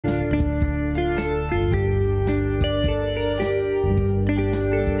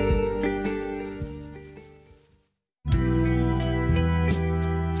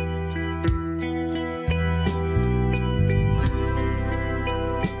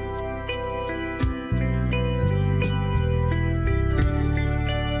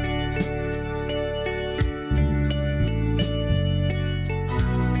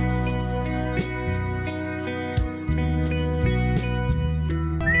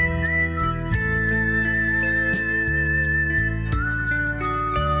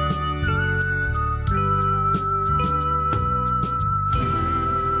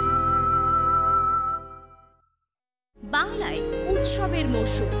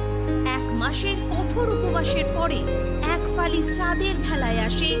পরশু। এক মাসের কঠোর উপবাসের পরে এক ফালি চাঁদের ভেলায়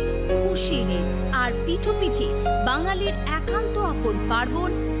আসে খুশির ঈদ। আর পিঠোপিঠি বাঙালির একান্ত আপন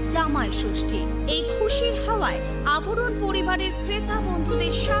পার্বণ জামাই ষষ্ঠী। এই খুশির হাওয়ায় আবরণ পরিবারের ক্রেতা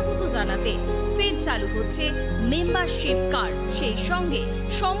বন্ধুদের স্বাগত জানাতে ফের চালু হচ্ছে মেম্বারশিপ কার্ড। সেই সঙ্গে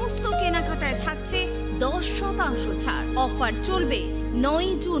সমস্ত কেনাকাটায় থাকছে 10% ছাড়। অফার চলবে 9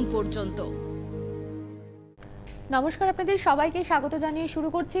 জুন পর্যন্ত। নমস্কার, আপনাদের সবাইকে স্বাগত জানিয়ে শুরু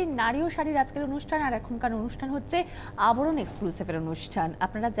করছি নারী ও শাড়ির আজকের অনুষ্ঠান। আর এখনকার অনুষ্ঠান হচ্ছে আবরণ এক্সক্লুসিভের অনুষ্ঠান।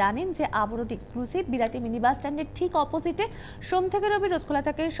 আপনারা জানেন যে আবরণ এক্সক্লুসিভ বিরাটি মিনি বাস স্ট্যান্ডের ঠিক অপোজিটে সোম থেকে রবি রোজ খোলা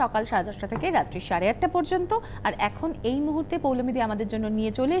থাকে সকাল 10:30 থেকে রাত্রি 8:30 পর্যন্ত। আর এখন এই মুহূর্তে পৌলমীদি আমাদের জন্য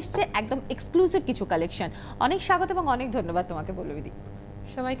নিয়ে চলে এসছে একদম এক্সক্লুসিভ কিছু কালেকশন। অনেক স্বাগত এবং অনেক ধন্যবাদ তোমাকে পৌলমীদি।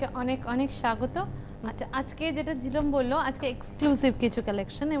 সবাইকে অনেক অনেক স্বাগত। আচ্ছা, আজকে যেটা ঝিলম বললো, আজকে এক্সক্লুসিভ কিছু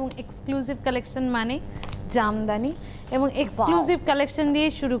কালেকশন, এবং এক্সক্লুসিভ কালেকশন মানে জামদানি, এবং এক্সক্লুসিভ কালেকশন দিয়ে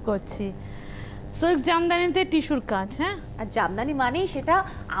শুরু করছি। সিল্ক জামদানিতে টিস্যুর কাজ। হ্যাঁ, আর জামদানি মানেই সেটা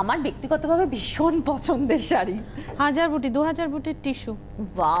আমার ব্যক্তিগতভাবে ভীষণ পছন্দের শাড়ি। 1000 বুটি 2000 বুটির টিস্যু।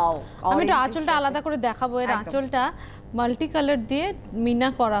 ওয়াও, আমি একটু আঁচলটা আলাদা করে দেখাবো। এর আঁচলটা মাল্টি কালার দিয়ে মিনা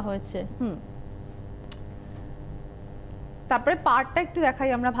করা হয়েছে। তারপরে পাড়টা একটু দেখাই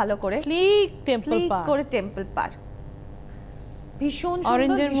আমরা ভালো করে। স্লিক টেম্পল পাড় করে টেম্পল পাড়, ভীষণ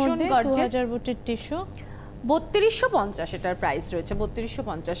অরেঞ্জের মধ্যে 2000 বুটির টিস্যু। 3250 এটার প্রাইস রয়েছে।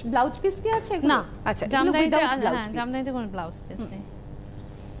 3250। ব্লাউজ পিস কি আছে? না, আচ্ছা, জামদানিতে জামদানিতে কোনো ব্লাউজ পিস নেই।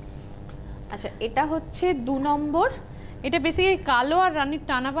 আচ্ছা, এটা হচ্ছে 2 নম্বর। এটা বেসিক্যালি কালো আর রানীর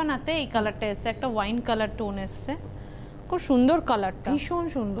টানা বানাতে এই কালারটা এসছে, একটা ওয়াইন কালার টোন এসছে। খুব সুন্দর কালারটা, ভীষণ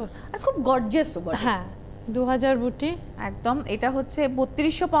সুন্দর আর খুব গর্জিয়াস। হ্যাঁ, 2000 বুটি একদম। এটা হচ্ছে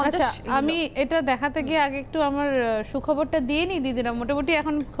 3250। আমি এটা দেখাতে গিয়ে আগে একটু আমার সুখবরটা দিয়ে নি দিদিরা। মোটামুটি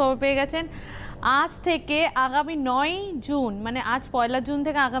এখন খবর পেয়ে গেছেন, আজ থেকে আগামী 9 জুন, মানে আজ 1 জুন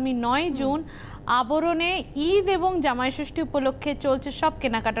থেকে আগামী 9 জুন আবরণে ঈদ এবং জামাই ষষ্ঠী উপলক্ষে চলছে সব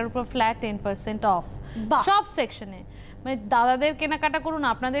কেনাকাটার উপর ফ্ল্যাট 10% অফ। সব সেকশনে, মানে দাদাদের কেনাকাটা করুন,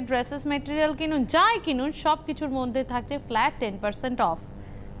 আপনাদের ড্রেসেস মেটেরিয়াল কিনুন, যাই কিনুন, সব কিছুর মধ্যে থাকছে ফ্ল্যাট 10% অফ।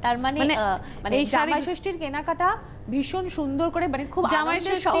 তার মানে এই জামাই ষষ্ঠীর কেনাকাটা ভীষণ সুন্দর করে, মানে খুব জামাই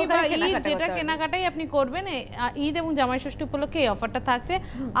ষষ্ঠী বা ঈদ যেটা কেনাকাটাই আপনি করবেন, ঈদ এবং জামাই ষষ্ঠী উপলক্ষে এই অফারটা থাকছে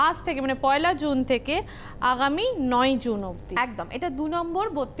আজ থেকে, মানে 1 জুন থেকে আগামী 9 জুন অবধি। একদম। এটা 2 নম্বর,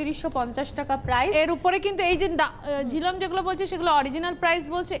 3250 টাকা প্রাইস। এর উপরে কিন্তু এই যে ঝিলম যেগুলো বলছে সেগুলো অরিজিনাল প্রাইস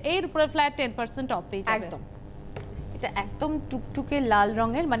বলছে, এর উপরে ফ্ল্যাট 10% অফ পেয়ে যাবেন। একদম। এটা একদম টুকটুকে লাল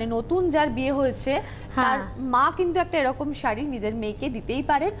রঙের, মানে নতুন যার বিয়ে হয়েছে তার মা কিন্তু একটা এরকম শাড়ি নিজের মেয়েকে দিতেই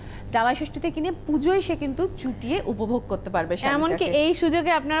পারেন। জামাই ষষ্ঠীতে কিনে পুজোয় সে কিন্তু চুটিয়ে উপভোগ করতে পারবে। এমনকি এই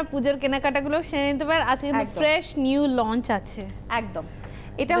সুযোগে আপনারা পুজোর কেনাকাটাগুলো সেরে নিতে পারেন। আজকে কিন্তু ফ্রেশ নিউ লঞ্চ আছে। একদম।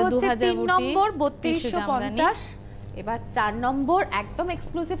 এটা হচ্ছে 3 নম্বর, 3250। এবার 4 নম্বর, একদম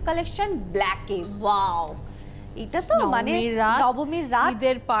এক্সক্লুসিভ কালেকশন ব্ল্যাকে। ওয়াও, এটা তো মানে নবমীর রাত,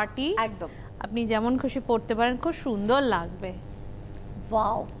 ঈদের পার্টি, একদম আপনি যেমন খুশি পড়তে পারেন, খুব সুন্দর লাগবে।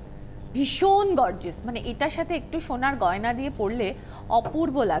 ওয়াও, ভীষণ গর্জিয়াস। মানে এটার সাথে একটু সোনার গয়না দিয়ে পরলে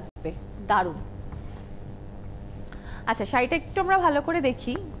অপূর্ব লাগবে, দারুণ। আচ্ছা, শাড়িটা একটু আমরা ভালো করে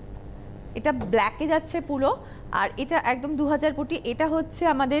দেখি। এটা ব্ল্যাকে যাচ্ছে পুরো, আর এটা একদম 2000 কোটি। এটা হচ্ছে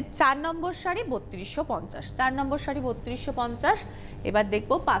আমাদের 4 নম্বর শাড়ি, 3250। 4 নম্বর শাড়ি 3250। এবার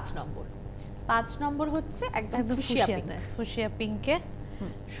দেখবো 5 নম্বর। 5 নম্বর হচ্ছে একদম ফুশিয়া পিঙ্কে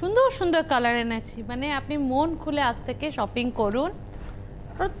সুন্দর সুন্দর কালার এনেছি। মানে আপনি মন খুলে আজ থেকে শপিং করুন।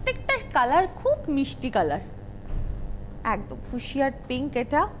 প্রত্যেকটা কালার খুব মিষ্টি কালার, একদম ফুশিয়ার পিঙ্ক।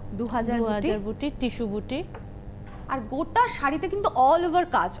 এটা 2000 বুটি, টিস্যু বুটি, আর গোটা শাড়িতে কিন্তু অল ওভার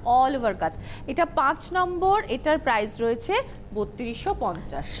কাজ, অল ওভার কাজ। এটা 5 নম্বর, এটার প্রাইস রয়েছে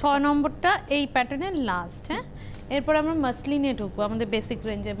 3250। 6 নম্বরটা এই প্যাটার্নের লাস্ট। হ্যাঁ, এরপর আমরা মাসলিনে ঢুকবো, আমাদের বেসিক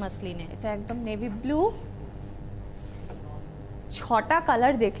রেঞ্জের মাসলিনে। এটা একদম নেভি ব্লু। 6টা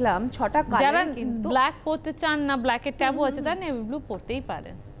কালার দেখলাম, 6টা কালার। কিন্তু ব্ল্যাক পরতে চান না, ব্ল্যাকের ট্যাবু আছে, তার নেভি ব্লু পরতেই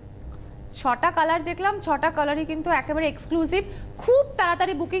পারেন। 6টা কালার দেখলাম, 6টা কালারই কিন্তু একেবারে এক্সক্লুসিভ। খুব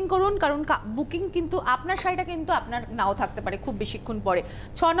তাড়াতাড়ি বুকিং করুন, কারণ বুকিং কিন্তু আপনার শাড়িটা কিন্তু আপনার নাও থাকতে পারে খুব বেশিক্ষণ পরে।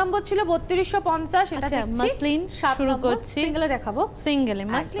 6 নম্বর ছিল 3250। এটা মাসলিন শুরু করছি, সিঙ্গেলে দেখাবো। সিঙ্গেলে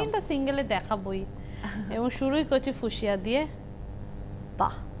মাসলিনটা সিঙ্গেলে দেখাবোই, এবং শুরুই করছি ফুশিয়া দিয়ে।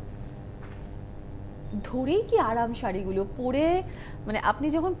 বাহ, ধরেই কি আরাম শাড়িগুলো পরে, মানে আপনি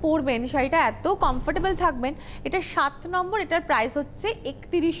যখন পরবেন শাড়িটা এত কমফোর্টেবল থাকবেন। এটা 7 নম্বর, এটার প্রাইস হচ্ছে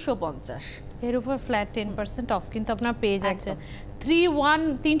 3150। এর উপর ফ্ল্যাট 10% অফ কিন্তু আপনার পেয়ে যাচ্ছে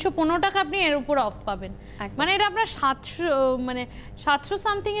 315 টাকা আপনি এর উপর অফ পাবেন। মানে এটা আপনার 700 মানে 700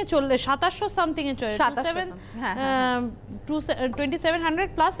 সামথিং এ চললে 2700 সামথিং এ চলে 2700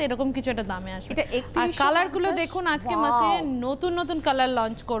 প্লাস এরকম কিছু একটা দামে আসবে। আর কালার গুলো দেখুন আজকে মাসলিনের নতুন নতুন কালার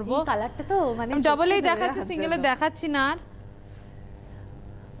লঞ্চ করব। এই কালারটা তো মানে ডাবলেই দেখাচ্ছি, সিঙ্গেলে দেখাচ্ছি না। আর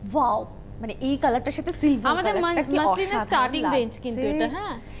ওয়াও, মানে এই কালারটার সাথে সিলভার আমাদের মাসলিনের স্টার্টিং রেঞ্জ কিন্তু এটা।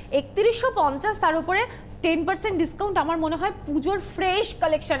 হ্যাঁ 3150, তার উপরে 10% ডিসকাউন্ট। আমার মনে হয় পূজোর ফ্রেশ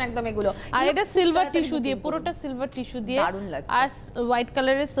কালেকশন একদম এগুলো। আর এটা সিলভার টিস্যু দিয়ে, পুরোটা সিলভার টিস্যু দিয়ে, দারুণ লাগছে। আর হোয়াইট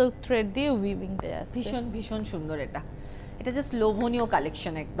কালারের সিল্ক থ্রেড দিয়ে উইভিং দেয়া আছে। ভীষণ ভীষণ সুন্দর এটা। এটা জাস্ট লোভনীয়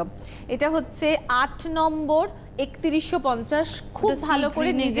কালেকশন একদম। এটা হচ্ছে 8 নম্বর 3150। খুব ভালো করে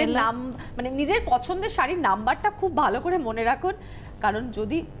নিজের নাম মানে নিজের পছন্দের শাড়ির নাম্বারটা খুব ভালো করে মনে রাখুন, কারণ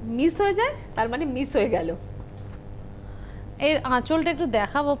যদি মিস হয়ে যায় তার মানে মিস হয়ে গেল। এর আঁচলটা একটু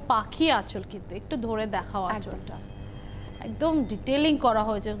দেখাবো, পাখি আঁচল কিন্তু একটু ধরে দেখাও আঁচলটা। একদম ডিটেইলিং করা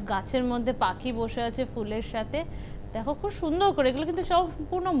হয়েছে, গাছের মধ্যে পাখি বসে আছে ফুলের সাথে। দেখো খুব সুন্দর করে, এগুলো কিন্তু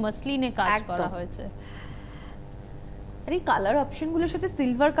সম্পূর্ণ মাসলিনে কাজ করা হয়েছে। আর এই কালার অপশনগুলোর সাথে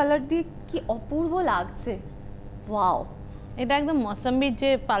সিলভার কালার দিয়ে কি অপূর্ব লাগছে। ওয়াও, এটা একদম মৌসম্বির যে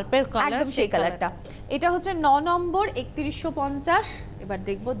পাল্পের কালার, একদম সেই কালারটা। এটা হচ্ছে 9 নম্বর 3150। এবার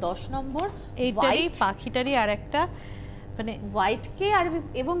দেখবো 10 নম্বর। এইটারই পাখিটারই আরেকটা মানে হোয়াইট কে আর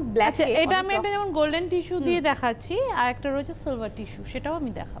এবং ব্ল্যাক কে। এটা আমি একটা যেমন গোল্ডেন টিস্যু দিয়ে দেখাচ্ছি, আর একটা রয়েছে সিলভার টিস্যু, সেটাও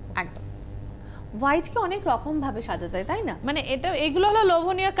আমি দেখাবো। একদম হোয়াইট কে অনেক রকম ভাবে সাজা যায়, তাই না? মানে এটা এগুলো হলো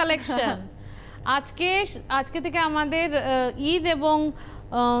লোভনীয় কালেকশন। আজকে থেকে আমাদের ঈদ এবং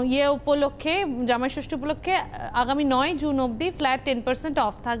ইয়ে উপলক্ষে, জামাই ষষ্ঠী উপলক্ষে আগামী 9 জুন অবধি ফ্ল্যাট 10%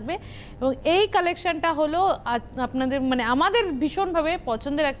 অফ থাকবে। এবং এই কালেকশনটা হলো আপনাদের মানে আমাদের ভীষণভাবে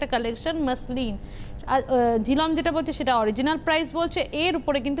পছন্দের একটা কালেকশন, মাসলিন। জিলাম যেটা বলছে সেটা অরিজিনাল প্রাইস বলছে, এর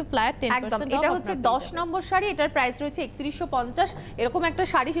উপরে কিন্তু ফ্ল্যাট 10% এটা হচ্ছে 10 নম্বর শাড়ি। এটার প্রাইস রয়েছে 3150। এরকম একটা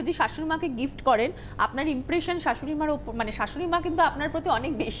শাড়ি যদি শাশুড়ি মাকে গিফট করেন, আপনার ইমপ্রেশন শাশুড়ি মার উপর মানে শাশুড়ি মা কিন্তু আপনার প্রতি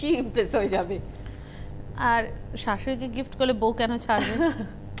অনেক বেশি ইমপ্রেস হয়ে যাবে। আর শাশুড়িকে গিফট করলে বউ কেন ছাড়বে?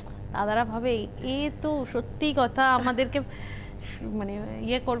 দাদারা ভাবে এ তো সত্যি কথা, আমাদেরকে মানে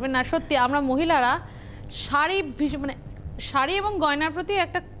ইয়ে করবে না। সত্যি আমরা মহিলারা শাড়ি মানে শাড়ি এবং গয়নার প্রতি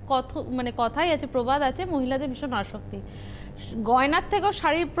একটা কথাই আছে, প্রবাদ আছে, মহিলাদের ভীষণ আসক্তি। গয়নার থেকেও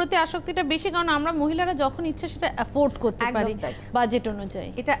শাড়ির প্রতি আসক্তিটা বেশি, কারণ আমরা মহিলারা যখন ইচ্ছে সেটা অ্যাফোর্ড করতে পারি বাজেট অনুযায়ী।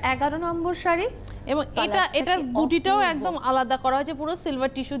 এটা 11 নম্বর শাড়ি এবং এটার বুটিটাও একদম আলাদা করা হয়েছে, পুরো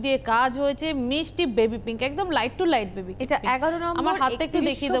সিলভার টিস্যু দিয়ে কাজ হয়েছে, মিষ্টি বেবি পিঙ্ক, একদম লাইট টু লাইট বেবি। এটা 11 নম্বর। আমার হাতে একটু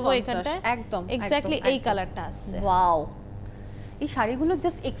দেখিয়ে দেবো এখানটা, একদম এক্স্যাক্টলি এই কালারটা আসছে। ওয়াও, এই শাড়িগুলো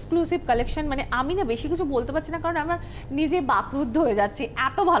জাস্ট এক্সক্লুসিভ কালেকশন। মানে আমি না বেশি কিছু বলতে পারছি না, কারণ আমার নিজে বাকরুদ্ধ হয়ে যাচ্ছি,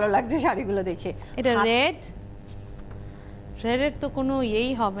 এত ভালো লাগছে শাড়িগুলো দেখে। এটা রেডের তো কোনো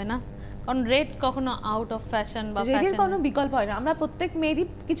ইয়েই হবে না, কারণ রেড কখনো আউট অফ ফ্যাশন বা রেডের কোনো বিকল্প হয় না। আমরা প্রত্যেক মেয়েরই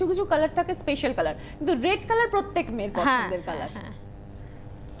কিছু কিছু কালার থাকে স্পেশাল কালার, কিন্তু রেড কালার প্রত্যেক মেয়ের পছন্দের কালার।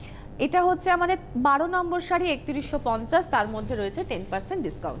 এটা হচ্ছে আমাদের 12 নম্বর শাড়ি 3150, তার মধ্যে রয়েছে 10%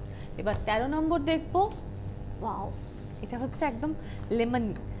 ডিসকাউন্ট। এবার 13 নম্বর দেখবো। ওয়াও, এটা হচ্ছে একদম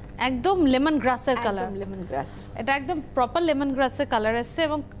লেমন গ্রাসের কালার। লেমন গ্রাস, এটা একদম প্রপার লেমন গ্রাসের কালার আসছে,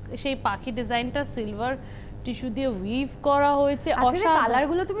 এবং সেই পাখি ডিজাইনটা সিলভার টিস্যু দিয়ে উইভ করা হয়েছে।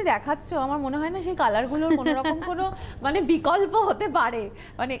 কালারগুলো তুমি দেখাচ্ছো, আমার মনে হয় না সেই কালারগুলোর কোনো রকম কোনো মানে বিকল্প হতে পারে।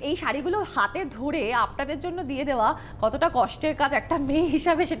 মানে এই শাড়িগুলো হাতে ধরে আপনাদের জন্য দিয়ে দেওয়া কতটা কষ্টের কাজ একটা মেয়ে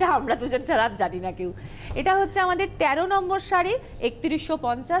হিসাবে, সেটা আমরা দুজন ছাড়া জানি না কেউ। এটা হচ্ছে আমাদের 13 নম্বর শাড়ি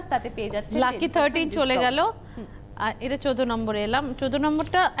 3150, তাতে পেয়ে যাচ্ছে লাকি 13 চলে গেল। আর এটা 14 নম্বরে এলাম। 14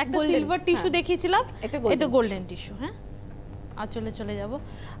 নম্বরটা একটা সিলভার টিস্যু দেখিয়েছিলাম, এটা গোল্ডেন টিস্যু। হ্যাঁ, আর চলে যাব।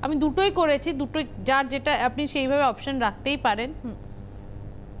 আমি দুটোই করেছি, দুটোই যার যেটা আপনি সেইভাবে অপশন রাখতেই পারেন।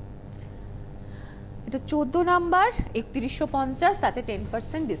 এটা 14 নাম্বার 3150, তাতে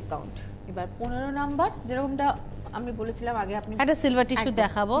 10% ডিসকাউন্ট। এবার 15 নাম্বার, যেরকমটা আমি বলেছিলাম আগে, আপনি একটা সিলভার টিস্যু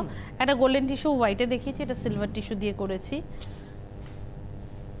দেখাবো, একটা গোল্ডেন টিস্যু হোয়াইটে দেখিয়েছি, এটা সিলভার টিস্যু দিয়ে করেছি।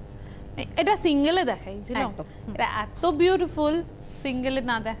 এটা সিঙ্গেলে দেখাই, এটা এত বিউটিফুল, সিঙ্গেলে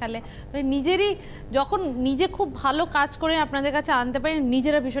না দেখালে নিজেরই যখন নিজে খুব ভালো কাজ করে আপনাদের কাছে আনতে পারি,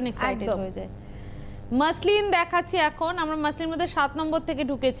 নিজেরা ভীষণ এক্সাইটেড হয়ে যায়। মাসলিন দেখাচ্ছি এখন, আমরা মাসলিন মধ্যে 7 নম্বর থেকে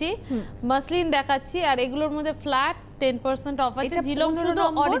ঢুকেছি, মাসলিন দেখাচ্ছি। আর এগুলোর মধ্যে ফ্ল্যাট 10% অফ আছে। জিলম শুধু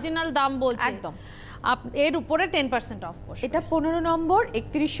অরিজিনাল দাম বলছে, একদম এর উপরে 10% অফ বসে। এটা 15 নম্বর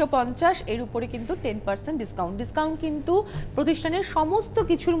 3150, এর উপরে কিন্তু 10% ডিসকাউন্ট। ডিসকাউন্ট কিন্তু প্রতিষ্ঠানের সমস্ত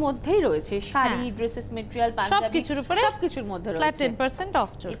কিছুর মধ্যেই রয়েছে, শাড়ি, ড্রেসেস, ম্যাটেরিয়াল, পাঞ্জাবি, সবকিছুর উপরে সবকিছুর মধ্যে রয়েছে ফ্ল্যাট 10% অফ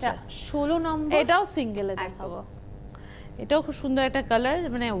চলছে। এটা 16 নম্বর, এটাও সিঙ্গেলে দেখাবো। এটাও খুব সুন্দর একটা কালার,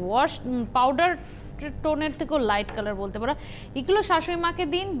 মানে ওয়াশ পাউডার টোনের থেকেও লাইট কালার বলতে পারো। এগুলো শাশুড়ি মাকে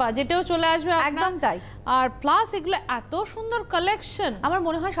দিন, বাজেটেও চলে আসবে আপনার। একদম তাই। আর প্লাস এগুলো এত সুন্দর কালেকশন, আমার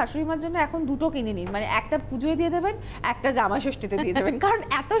মনে হয় শাশুড়ি মার জন্য এখন দুটো কিনে নিন, মানে একটা পুজোয় দিয়ে দেবেন, একটা জামা ষষ্ঠীতে দিয়ে যাবেন, কারণ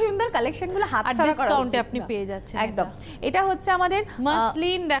এত সুন্দর কালেকশনগুলো হাতছাড়া করা ডিসকাউন্টে উচিত আপনি না। পেয়ে যাচ্ছেন। একদম। এটা হচ্ছে আমাদের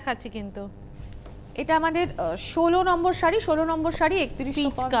মাসলিন দেখাচ্ছি কিন্তু, এটা আমাদের 16 নম্বর শাড়ি, 16 নম্বর শাড়ি, 3150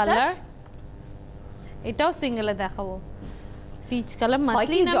 পিচ কালার। এটাও সিঙ্গেলে দেখাবো, পিচ কালার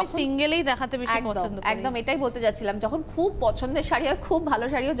মাসলিন। আমি সিঙ্গেলেই দেখাতে বেশি পছন্দ করি। একদম এটাই বলতে যাচ্ছিলাম, যখন খুব পছন্দের শাড়ি হয়, খুব ভালো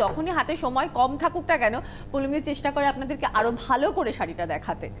শাড়ি হয়, যখনই হাতে সময় কম থাকুক না কেন, পৌলমী চেষ্টা করে আপনাদেরকে আরো ভালো করে শাড়িটা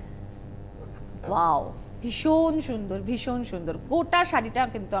দেখাতে। ওয়াও, ভীষণ সুন্দর, ভীষণ সুন্দর। গোটা শাড়িটা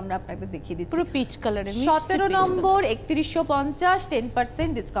কিন্তু আমরা আপনাদের দেখিয়ে দিচ্ছি পুরো পিচ কালারের। 17 নম্বর 3150, 10%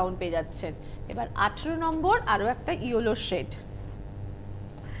 ডিসকাউন্ট পেয়ে যাচ্ছেন। এবার 18 নম্বর আরো একটা ইয়েলো শেড।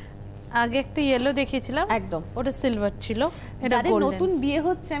 আগে একটা ইয়েলো দেখিয়েছিলাম, একদম ওটা সিলভার ছিল, এটা যাদের গোল্ডেন। নতুন বিয়ে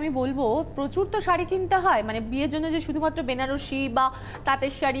হচ্ছে আমি বলবো, প্রচুর তো শাড়ি কিনতে হয়, মানে বিয়ের জন্য যে শুধুমাত্র বেনারসি বা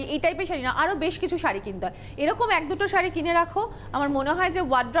তাঁতের শাড়ি এই টাইপের শাড়ি না, আরো বেশ কিছু শাড়ি কিনতে হয়। এরকম এক দুটো শাড়ি কিনে রাখো, আমার মনে হয় যে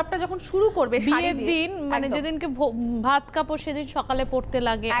ওয়ার্ড্রপটা যখন শুরু করবে বিয়ের দিন, মানে যেদিনকে ভাত কাপড় সেদিন সকালে পড়তে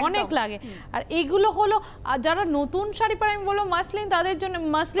লাগে, অনেক লাগে। আর এগুলো হলো যারা নতুন শাড়ি পরে, আমি বলবো মাসলিন তাদের জন্য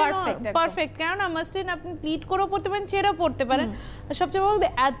মাসলিন পারফেক্ট। কেননা মাসলিন আপনি প্লিট করেও পরতে পারেন, ছেড়েও পরতে পারেন। আর সবচেয়ে বড় কথা,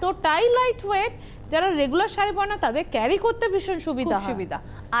 এতটাই লাইট ওয়েট, যারা রেগুলার শাড়ি পরে না তাদের ক্যারি করতে ভীষণ সুবিধা।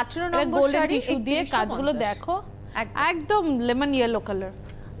 18 নম্বর শাড়ি টিস্যু দিয়ে কাজগুলো দেখো, একদম লেমন ইয়েলো কালার।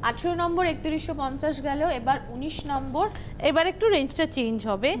 18 নম্বর 3150 গেল। এবার 19 নম্বর। এবার একটু রেঞ্জটা চেঞ্জ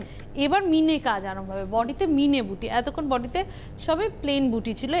হবে, এবার মিনে কাজ আরম্ভ হবে, বডিতে মিনে বুটি। এতক্ষণ বডিতে সবই প্লেন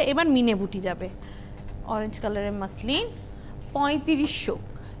বুটি ছিল, এবার মিনে বুটি যাবে। অরেঞ্জ কালারের মাসলিন, 3500,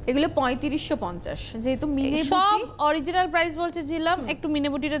 এগুলো 3550, যেহেতু মিনে সব বুটি। অরিজিনাল প্রাইস বলছিলাম, একটু মিনে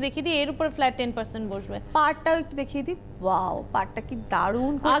বুটিটা দেখিয়ে দিই, এর উপরে ফ্ল্যাট 10% বসবে। পাড়টাও একটু দেখিয়ে দিই। ওয়াও, পাড়টা কি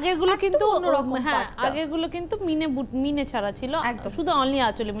দারুণ। আগেরগুলো কিন্তু হ্যাঁ, পাড়টা। আগেরগুলো কিন্তু মিনে ছাড়া ছিল, শুধু অনলি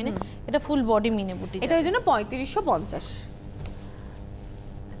আঁচলে মিনে। এটা ফুল বডি মিনে বুটি, এটা ওই জন্য 3550।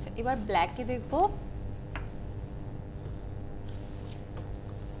 আচ্ছা, এবার ব্ল্যাকে দেখবো।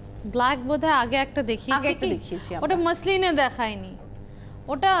 ব্ল্যাক বোধহয় আগে একটা দেখিয়েছি, ওটা মাসলিনে দেখাইনি,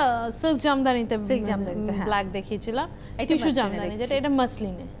 ওটা সিল্ক জামদানিতে ব্ল্যাক দেখিয়েছিলাম, টিস্যু জামদানি যেটা, এটা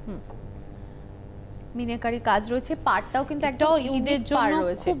মাসলিনে। মিনাকারি কাজ রয়েছে, পাড়টাও কিন্তু একটা ঈদের জন্য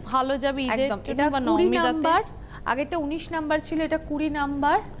খুব ভালো যাবে। ঈদের এটা 20 নাম্বার, আগেরটা 19 নাম্বার ছিল, এটা 20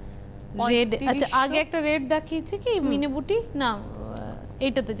 নাম্বার। রেড, আচ্ছা আগে একটা রেড দেখিয়েছি কি মিনে বুটি, না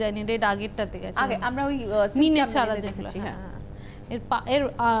এইটাতে যায়নি, রেড আগেরটাতে গেছে। আগে আমরা ওই মিনে ছাড়া দেখেছি। হ্যাঁ, এর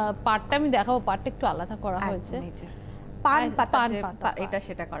পাটটা আমি দেখাবো, পাটটা একটু আলাদা করা হয়েছে, পান পাতা এটা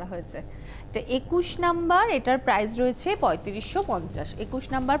সেটা করা হয়েছে। এটা 21 নাম্বার, এটার প্রাইস রয়েছে 3550। 21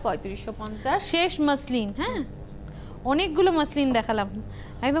 নাম্বার 3550। শেষ মাসলিন। হ্যাঁ, অনেকগুলো মাসলিন দেখালাম,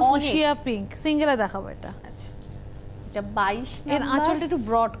 একদম ফুশিয়া পিঙ্ক। সিঙ্গেলে দেখাবো এটা। আচ্ছা, এটা 22 এর নাম্বার। আঁচলটা একটু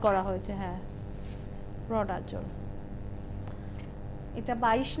ব্রড করা হয়েছে, হ্যাঁ ব্রড আঁচল। এটা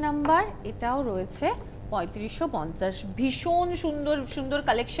 22 নাম্বার, এটাও রয়েছে 3550। ভীষণ সুন্দর সুন্দর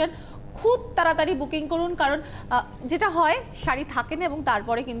কালেকশন। খুব তাড়াতাড়ি বুকিং করুন, কারণ যেটা হয় শাড়ি থাকে না এবং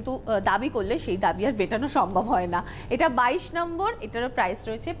তারপরে কিন্তু দাবি করলে সেই দাবি আর মেটানো সম্ভব হয় না। এটা 22 নম্বর, এটারও প্রাইস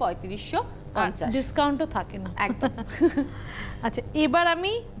রয়েছে 3550, ডিসকাউন্টও থাকে না একদম। আচ্ছা, এবার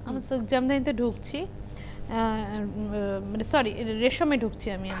আমি আমার সিল্ক জামদানিতে ঢুকছি, মানে সরি রেশমে ঢুকছি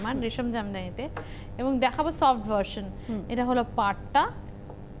আমি, আমার রেশম জামদানিতে, এবং দেখাবো সফট ভার্সন। এটা হলো পাটটা,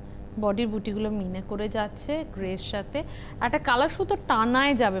 বডির বুটিগুলো মিনে করে যাচ্ছে গ্রের সাথে, একটা কালার সুতো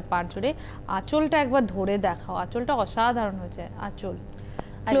টানায় যাবে পাট জুড়ে। আঁচলটা একবার ধরে দেখাও, আঁচলটা অসাধারণ হয়েছে। আঁচল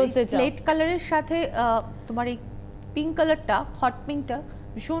ক্লোজে স্লেট কালারের সাথে তোমার এই পিঙ্ক কালারটা, হট পিঙ্কটা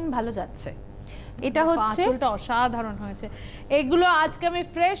ভীষণ ভালো যাচ্ছে। এটা হচ্ছে আঁচলটা অসাধারণ হয়েছে। এগুলো আজকে আমি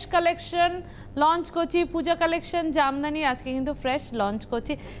ফ্রেশ কালেকশন লঞ্চ করছি, পূজা কালেকশন জামদানি আজকে কিন্তু ফ্রেশ লঞ্চ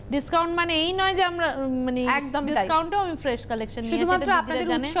করছি। ডিসকাউন্ট মানে এই নয় যে আমরা মানে একদম ডিসকাউন্টও আমি ফ্রেশ কালেকশন নিয়ে, শুধুমাত্র আপনাদের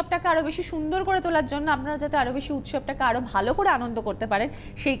উৎসবটাকে আরো বেশি সুন্দর করে তোলার জন্য, আপনারা যাতে আরো বেশি উৎসবটাকে আরো ভালো করে আনন্দ করতে পারেন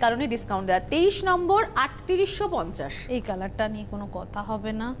সেই কারণে ডিসকাউন্ট দেওয়া। 23 নম্বর 3850। এই কালারটা নিয়ে কোনো কথা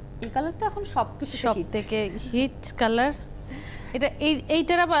হবে না, এই কালারটা এখন সবকিছু সব থেকে হিট কালার। এটা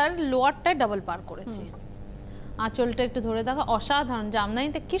এইটার আবার লোয়ারটায় ডাবল পার করেছি। আঁচলটা একটু ধরে দেখো, অসাধারণ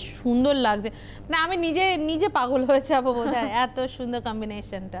জামদানিতে কি সুন্দর লাগছে, মানে আমি নিজে পাগল হয়ে যাবো বোধহয়, এত সুন্দর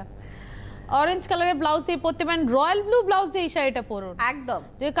কম্বিনেশনটা। অরেঞ্জ কালারের ব্লাউজ দিয়ে পরতে পারেন, রয়্যাল ব্লু ব্লাউজ দিয়ে এই শাড়িটা পরুন। একদম,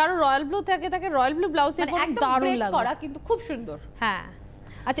 যে কারো রয়্যাল ব্লু থাকে তাকে রয়্যাল ব্লু ব্লাউজ দিয়ে পরুন, দারুণ লাগবে, কিন্তু খুব সুন্দর। হ্যাঁ,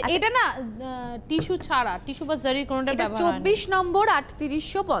 আচ্ছা এটা না টিস্যু ছাড়া, টিস্যু বা জারির কোনোটা ব্যবহার হয় না। 24 নম্বর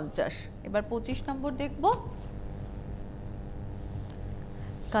 3850। এবার 25 নম্বর দেখবো।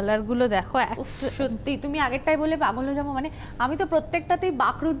 কালারগুলো দেখো সত্যি তুমি আগেরটাই বলে পাগল হয়ে যাবো, মানে আমি তো প্রত্যেকটাতেই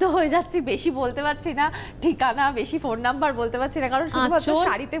বাকরুদ্ধ হয়ে যাচ্ছি, বেশি বলতে পারছি না ঠিকানা, বেশি ফোন নাম্বার বলতে পারছি না, কারণ শুধুমাত্র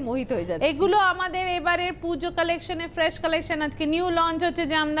শাড়িতে মোহিত হয়ে যাচ্ছে। এগুলো আমাদের এবারের পুজো কালেকশনে ফ্রেশ কালেকশন, আজকে নিউ লঞ্চ হচ্ছে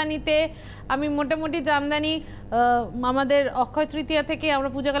জামদানিতে। আমি মোটামুটি জামদানি আমাদের অক্ষয় তৃতীয়া থেকে আমরা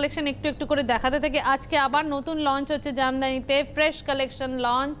পুজো কালেকশন একটু একটু করে দেখাতে থাকি। আজকে আবার নতুন লঞ্চ হচ্ছে জামদানিতে, ফ্রেশ কালেকশন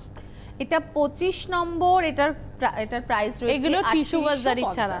লঞ্চ। এটা 25 নম্বর, এটার প্রাইস রয়েছে। এগুলো টিস্যু বাজারি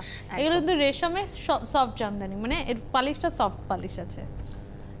ছাড়া, এগুলো কিন্তু রেশমে সফট জামদানি, মানে এর পালিশটা সফট পালিশ আছে।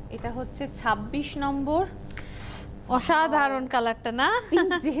 এটা হচ্ছে 26 নম্বর। অসাধারণ কালারটা না?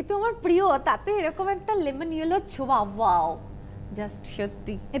 যেহেতু আমার প্রিয়, তাতে এরকম একটা লেমন ইয়েলো ছোঁয়া, ওয়াও জাস্ট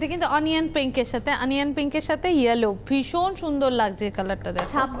সত্যি। এটা কিন্তু অনিয়ন পিঙ্কের সাথে ইয়েলো, ভীষণ সুন্দর লাগছে কালারটা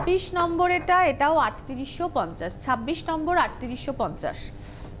দেখো। 26 নম্বর এটাও 3850। 26 নম্বর 3850।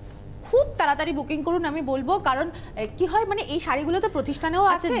 খুব তাড়াতাড়ি বুকিং করুন আমি বলবো, কারণ কি হয় মানে এই শাড়িগুলো তো প্রতিষ্ঠানেও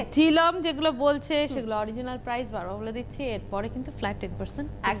আছে। ঝিলম যেগুলো বলছে সেগুলো অরিজিনাল প্রাইস বারবার বলে দিচ্ছি, এরপরে কিন্তু ফ্ল্যাট 10%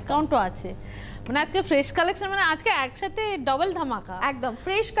 ডিসকাউন্টও আছে। মানে আজকে ফ্রেশ কালেকশন, মানে আজকে একসাথে ডবল ধামাকা। একদম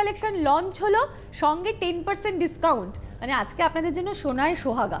ফ্রেশ কালেকশন লঞ্চ হলো, সঙ্গে 10% ডিসকাউন্ট, মানে আজকে আপনাদের জন্য সোনায়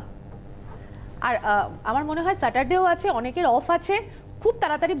সোহাগা। আর আমার মনে হয় স্যাটারডেও আছে, অনেকের অফ আছে, খুব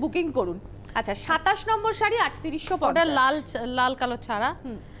তাড়াতাড়ি বুকিং করুন। আচ্ছা 27 নম্বর শাড়ি 3850। ওটা লাল কালো ছাড়া,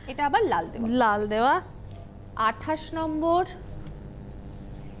 এটা আবার লাল দেওয়া। 28 নম্বর,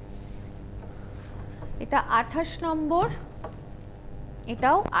 এটা 28 নম্বর,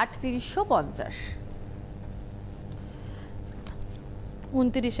 এটাও 3850।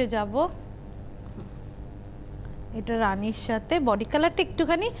 29-এ যাব। এটা রানীর সাথে বডি কালারটা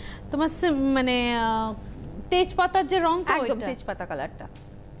একটুখানি তোমার মানে তেজপাতার যে রংটা, একদম তেজপাতা কালারটা।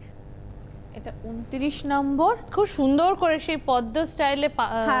 এটা 29 নম্বর, খুব সুন্দর করে সেই পদ্ম স্টাইলে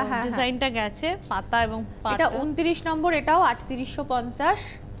ডিজাইনটা গেছে, পাতা এবং এটা 29 নম্বর, এটাও 3850।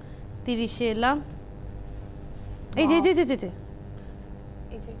 30-এ এলাম। এই যে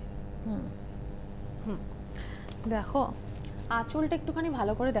দেখো আঁচলটা একটুখানি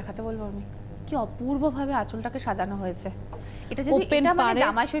ভালো করে দেখাতে বলবো আমি, কি অপূর্ব ভাবে আঁচলটাকে সাজানো হয়েছে। এটা যদি এটা মানে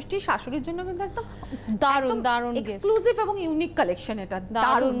জামাই ষষ্ঠী শাশুড়ির জন্য কিন্তু একদম দারুণ এক্সক্লুসিভ এবং ইউনিক কালেকশন, এটা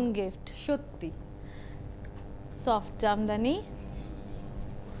দারুণ গিফট সত্যি। সফট জামদানি।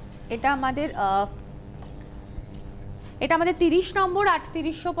 এটা আমাদের 30 নম্বর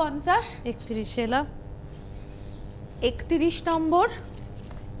 3850। 31-এ এলাম। 31 নম্বর,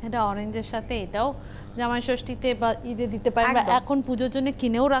 এটা অরেঞ্জের সাথে, এটাও জামাই ষষ্ঠীতে বা ঈদে দিতে পারেন, বা এখন পুজোর জন্য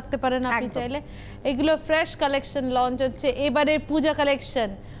কিনেও রাখতে পারেন আপনি চাইলে। এগুলো ফ্রেশ কালেকশন লঞ্চ হচ্ছে এবারে পূজা কালেকশন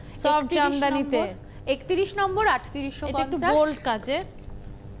সফট জামদানিতে। 31 নম্বর 3850। এটা একটু বোল্ড কাজে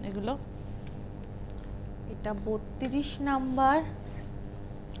এগুলো। এটা 32 নাম্বার,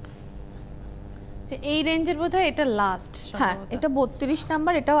 যে এই রেঞ্জের বোধহয় এটা লাস্ট। হ্যাঁ এটা 32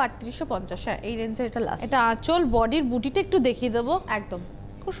 নাম্বার, এটাও 3850। হ্যাঁ এই রেঞ্জের এটা লাস্ট। এটা আঁচল বডির বুটিটা একটু দেখিয়ে দেবো, একদম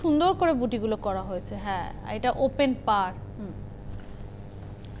খুব সুন্দর করে বুটিগুলো করা হয়েছে। হ্যাঁ এটা ওপেন পার।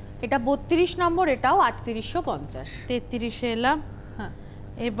 এটা 32 নম্বর, এটাও 3850। 33-এ এলাম। হ্যাঁ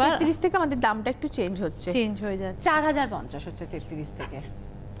এবার 33 থেকে আমাদের দামটা একটু চেঞ্জ হয়ে যাচ্ছে, 4050 হচ্ছে 33 থেকে।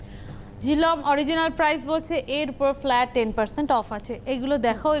 ঝিলম অরিজিনাল প্রাইস বলছে, এর উপর ফ্ল্যাট 10% অফ আছে। এগুলো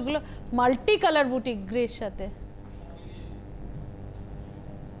দেখো, এগুলো মাল্টি কালার বুটি গ্রের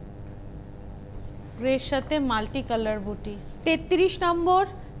সাথে মাল্টি কালার বুটি। 33 নম্বর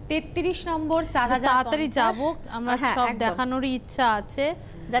 4000। তাড়াতাড়ি যাবো, আমরা সব দেখানোরই ইচ্ছা আছে,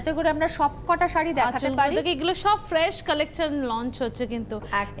 যাতে করে আমরা সব কটা শাড়ি দেখাতে পারি। এগুলো সব ফ্রেশ কালেকশন লঞ্চ হচ্ছে, কিন্তু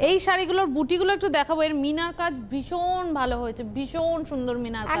এই শাড়িগুলোর বুটিগুলো একটু দেখাবো। এর মিনার কাজ ভীষণ ভালো হয়েছে, ভীষণ সুন্দর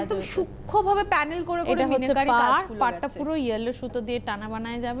মিনার কাজ, একদম সূক্ষ্মভাবে প্যানেল করে এটা হচ্ছে পাটটা গেছে। পুরো ইয়েলো সুতো দিয়ে টানা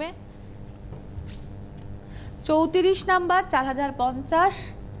বানায় যাবে। 34 নাম্বার 4050।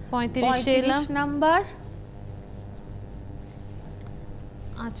 35-এ এলাম। নাম্বার,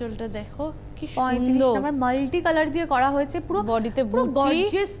 আঁচলটা দেখো কি 35 সুন্দর, নাম্বার মাল্টি কালার দিয়ে করা হয়েছে, পুরো বডিতে পুরো বুটি,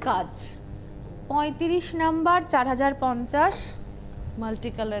 গর্জিয়াস কাজ। 35 নাম্বার 4050। মাল্টি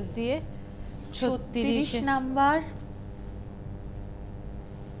কালার দিয়ে। 36 নাম্বার,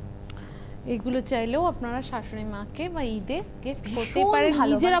 এগুলো চাইলেও আপনারা শাশুড়ি মাকে বা ঈদে গিফট করতে পারেন,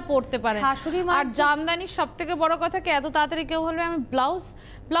 নিজেরা পড়তে পারেন। শাশুড়ি মা আর জামদানির সবথেকে বড় কথা কি, এত তাড়াতাড়ি কেউ বলবে আমি ব্লাউজ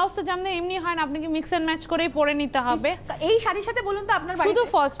তো জামদানি এমনি হয় না, আপনাকে মিক্স এন্ড ম্যাচ করেই পরে নিতে হবে। এই শাড়ির সাথে বলুন তো আপনার শুধু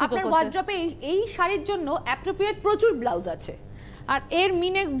ফলস পিকো আপনার ওয়ার্ড্রপে এই শাড়ির জন্য অ্যাপ্রোপ্রিয়েট প্রচুর ব্লাউজ আছে। আর এর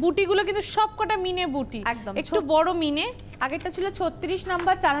মিনে বুটিগুলো কিন্তু সবকটা মিনে বুটি, একদম একটু বড় মিনে। আগেরটা ছিল 36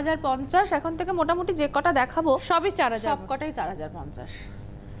 নাম্বার 4050, এখন থেকে মোটামুটি যে কটা দেখাবো সবই 4000, সবকটাই 4050।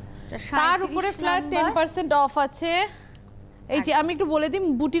 তার উপরে ফ্ল্যাট 10% অফ আছে। এই যে আমি একটু বলে দিই,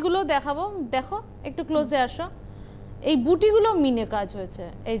 বুটিগুলো দেখাবো, দেখো একটু ক্লোজে আসো। এই বুটিগুলো মিনে কাজ হয়েছে,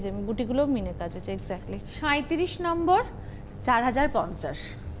 এই যে বুটিগুলো মিনে কাজ হয়েছে এক্স্যাক্টলি। 37 নম্বর 4050,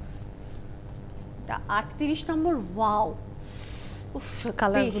 এটা 38 নম্বর। ওয়াও, উফ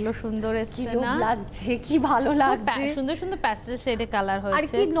কালারগুলো সুন্দর কি এসছে লোভ না, লাগছে, কি ভালো লাগছে, সুন্দর সুন্দর প্যাস্টেল শেডে কালার আর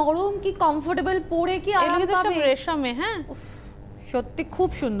হয়েছে। কি নরম, কি কমফোর্টেবল, পরে কি আরাম এগুলো তো সব পাবে। রেশমে, হ্যাঁ সত্যি খুব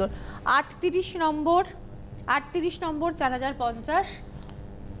সুন্দর। 38 নম্বর 4050,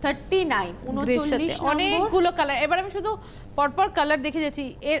 39 39 অনেকগুলো কালার। এবার আমি শুধু পরপর কালার দেখে যাচ্ছি,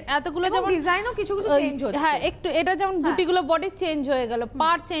 এর এতগুলো যেমন যেমন ডিজাইনও কিছু কিছু চেঞ্জ হচ্ছে। হ্যাঁ একটু, এটা যেমন বুটিগুলো বডি চেঞ্জ হয়ে গেল,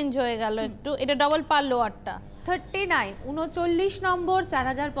 পার চেঞ্জ হয়ে গেল একটু, এটা ডাবল পার লোয়ারটা। 39 39 নম্বর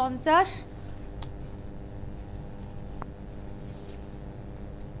 4050,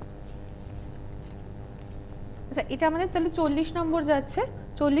 আচ্ছা এটা আমাদের তাহলে 40 নম্বর যাচ্ছে।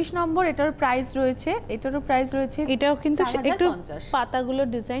 40 নম্বর, এটার প্রাইস রয়েছে, এটারও প্রাইস রয়েছে। এটাও কিন্তু একটু 4050 পাতাগুলো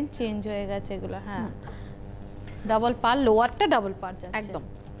ডিজাইন চেঞ্জ হয়ে গেছে এগুলো, হ্যাঁ ডাবল পার লোয়ারটা ডাবল পার যাচ্ছে একদম।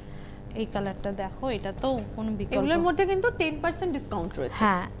 এই কালারটা দেখো, এটা তো কোনো বিকল্প। এগুলোর মধ্যে কিন্তু 10% ডিসকাউন্ট রয়েছে।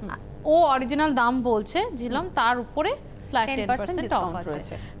 হ্যাঁ, ও অরিজিনাল দাম বলছে ঝিলাম, তার উপরে ফ্ল্যাট 10% অফ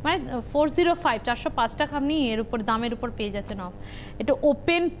আছে, মানে 405 405 টাকা আপনি এর উপর দামের উপর পেয়ে যাচ্ছেন অফ। এটা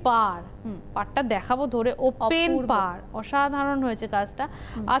ওপেন পার, পারটা দেখাবো ধরে, ওপেন পার অসাধারণ হয়েছে কাজটা।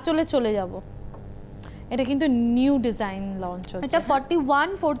 আঁচলে চলে যাব, এটা কিন্তু নিউ ডিজাইন লঞ্চ হচ্ছে। এটা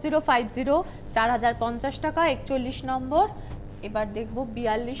 414050, 4050 টাকা। 41 নম্বর, এবার দেখব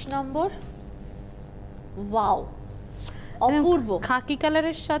 42 নম্বর। ওয়াও, অপূর্ব খাকি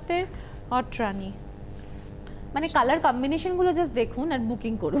কালারের সাথে হট রানী, মানে কালার কম্বিনেশন গুলো জাস্ট দেখুন আর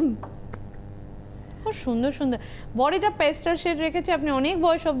বুকিং করুন। খুব সুন্দর সুন্দর। বডিটা পেস্টাল শেড রেখেছে, আপনি অনেক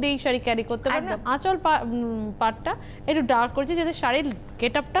বয়স অবধি এই শাড়ি ক্যারি করতে পারবেন। আঁচল পাটটা একটু ডার্ক করেছে যাতে শাড়ির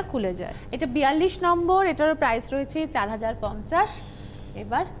গেটআপটা খুলে যায়। এটা 42 নম্বর, এটার প্রাইস রয়েছে 4050।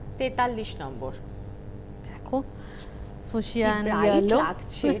 এবার 43 নম্বর, দেখো ফুশিয়া কি bright ইয়েলো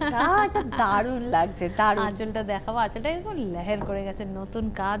লাগছে, এটা দারুণ লাগছে, দারুণ। আঁচলটা দেখাবো, আঁচলটা একদম লেহের করে গেছে, নতুন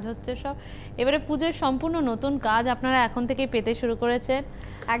কাজ হচ্ছে সব। এবারে পুজোর সম্পূর্ণ নতুন কাজ আপনারা এখন থেকেই পেতে শুরু করেছেন।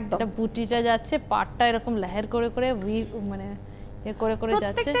 একদম, এটা বুটিটা যাচ্ছে, পাটটা এরকম লেহের করে করে মানে এ করে করে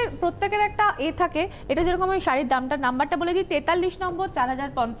যাচ্ছে। প্রত্যেকের একটা থাকে। এটা যেরকম আমি শাড়ির দামটা নাম্বারটা বলে দিই, 43 নম্বর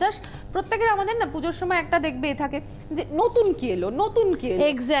 4050। প্রত্যেকের আমাদের না পুজোর সময় একটা দেখবে থাকে যে নতুন কি এলো, নতুন কি এলো,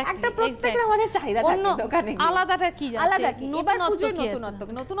 একটা প্রত্যেকের আমাদের চাহিদা থাকে দোকানে। আলাদাটা কি যাচ্ছে, আলাদা কি, এবার পুজোর নতুনত্ব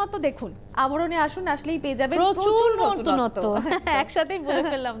নতুনত্ব দেখুন। আবরণে আসুন, আসলেই পেয়ে যাবেন প্রচুর নতুনত্ব। একসাথেই বলে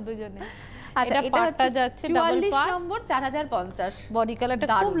ফেললাম দুজনে। আচ্ছা, এটা পাটটা যাচ্ছে ডাবল 44 পাট, নম্বর 4050। বডি কালারটা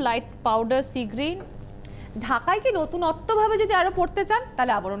খুব লাইট পাউডার সি গ্রিন। ঢাকায় কি নতুনত্ব ভাবে যদি আরো পড়তে চান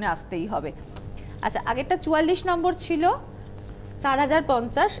তাহলে আবরণে আসতেই হবে। আচ্ছা, আগেরটা 44 নম্বর ছিল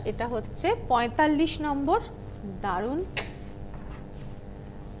 4050, এটা হচ্ছে 45 নম্বর। দারুণ,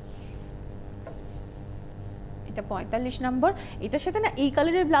 এটা 45 নম্বর। এটার সাথে না এই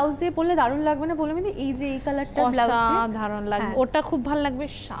কালারের ব্লাউজ দিয়ে পরলে দারুণ লাগবে না বলে, মানে এই যে এই কালারটা ব্লাউজ দিয়ে অসাধারণ লাগবে, ওটা খুব ভালো লাগবে।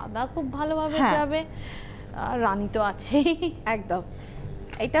 সাদা খুব ভালোভাবে যাবে, আর রানী তো আছেই একদম।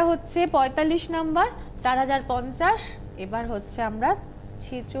 এটা হচ্ছে 45 নাম্বার 4050। এবার হচ্ছে আমরা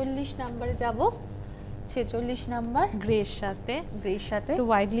 46 নাম্বারে যাব। 46 নাম্বার গ্রের সাথে, গ্রের সাথে একটু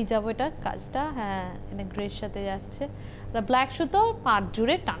ওয়াইডলি যাব এটা কাজটা, হ্যাঁ এটা গ্রের সাথে যাচ্ছে। ব্ল্যাক সুতো পাট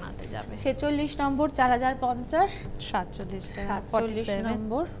জুড়ে টানাতে যাবে। 46 নম্বর 4050, 47 টাকা 47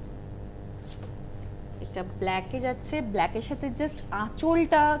 নম্বর। এটা ব্ল্যাকে যাচ্ছে, ব্ল্যাকের সাথে জাস্ট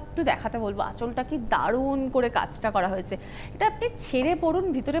আঁচলটা একটু দেখাতে বলবো। আঁচলটা কি দারুণ করে কাজটা করা হয়েছে, এটা আপনি ছেড়ে পরুন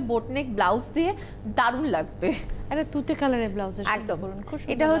ভিতরে বোটনেক ব্লাউজ দিয়ে, দারুণ লাগবে। একটা তুতে কালারের ব্লাউজের একদম। খুব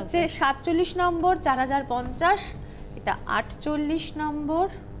সুন্দর। এটা হচ্ছে 47 নম্বর 4050, এটা 48 নম্বর,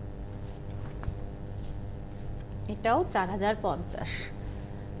 এটাও 4050।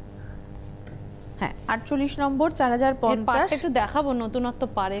 হ্যাঁ, 48 নম্বর 4050। একটু দেখাবো নতুনত্ব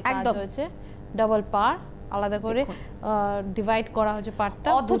পারে কাজ একদম। হয়েছে, ডাবল পার আলাদা করে ডিভাইড করা হয়েছে পাটটা,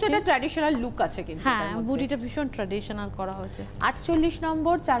 অথচ এটা ট্র্যাডিশনাল লুক আছে কিন্তু। হ্যাঁ বুটিটা ভীষণ ট্র্যাডিশনাল করা হয়েছে। 48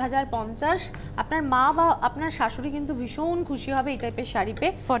 নম্বর 4050। আপনার মা বা আপনার শাশুড়ি কিন্তু ভীষণ খুশি হবে এই টাইপের শাড়ি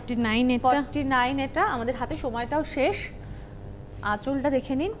পেয়ে। 49 এটা, 49 এটা। আমাদের হাতে সময়টাও শেষ। আঁচলটা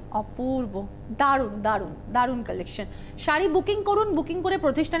দেখে নিন, অপূর্ব, দারুণ দারুণ দারুণ কালেকশন। শাড়ি বুকিং করুন, বুকিং করে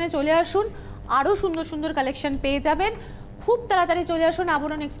প্রতিষ্ঠানে চলে আসুন, আরও সুন্দর সুন্দর কালেকশন পেয়ে যাবেন। খুব তাড়াতাড়ি চলে আসুন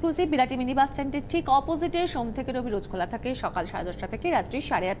আবরণ এক্সক্লুসিভ, বিরাটি মিনি বাস স্ট্যান্ডের ঠিক অপোজিটে। সোম থেকে রবি রোজ খোলা থাকে সকাল 10:30 থেকে রাত্রি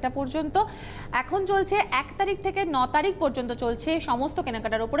 8:30 পর্যন্ত। এখন চলছে 1 তারিখ থেকে 9 তারিখ পর্যন্ত চলছে সমস্ত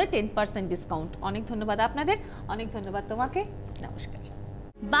কেনাকাটার উপরে 10% ডিসকাউন্ট। অনেক ধন্যবাদ আপনাদের, অনেক ধন্যবাদ তোমাকে। নমস্কার।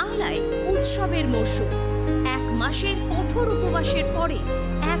 বাংলায় উৎসবের মরশুম, 1 মাসের কঠোর উপবাসের পরে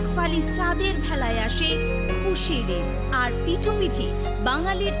এক ফালি চাঁদের ভেলায় আসে খুশির ঈদ আর পিঠোপিঠি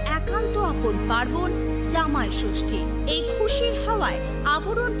বাঙালির একান্ত আপন পার্বণ জামাই ষষ্ঠী। এই খুশির হাওয়ায়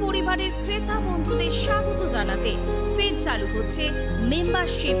আবরণ পরিবারের ক্রেতা বন্ধুদের স্বাগত জানাতে ফের চালু হচ্ছে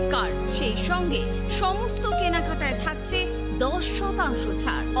মেম্বারশিপ কার্ড। সেই সঙ্গে সমস্ত কেনাকাটায় থাকছে 10%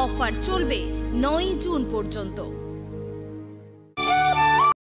 ছাড়। অফার চলবে 9 জুন পর্যন্ত।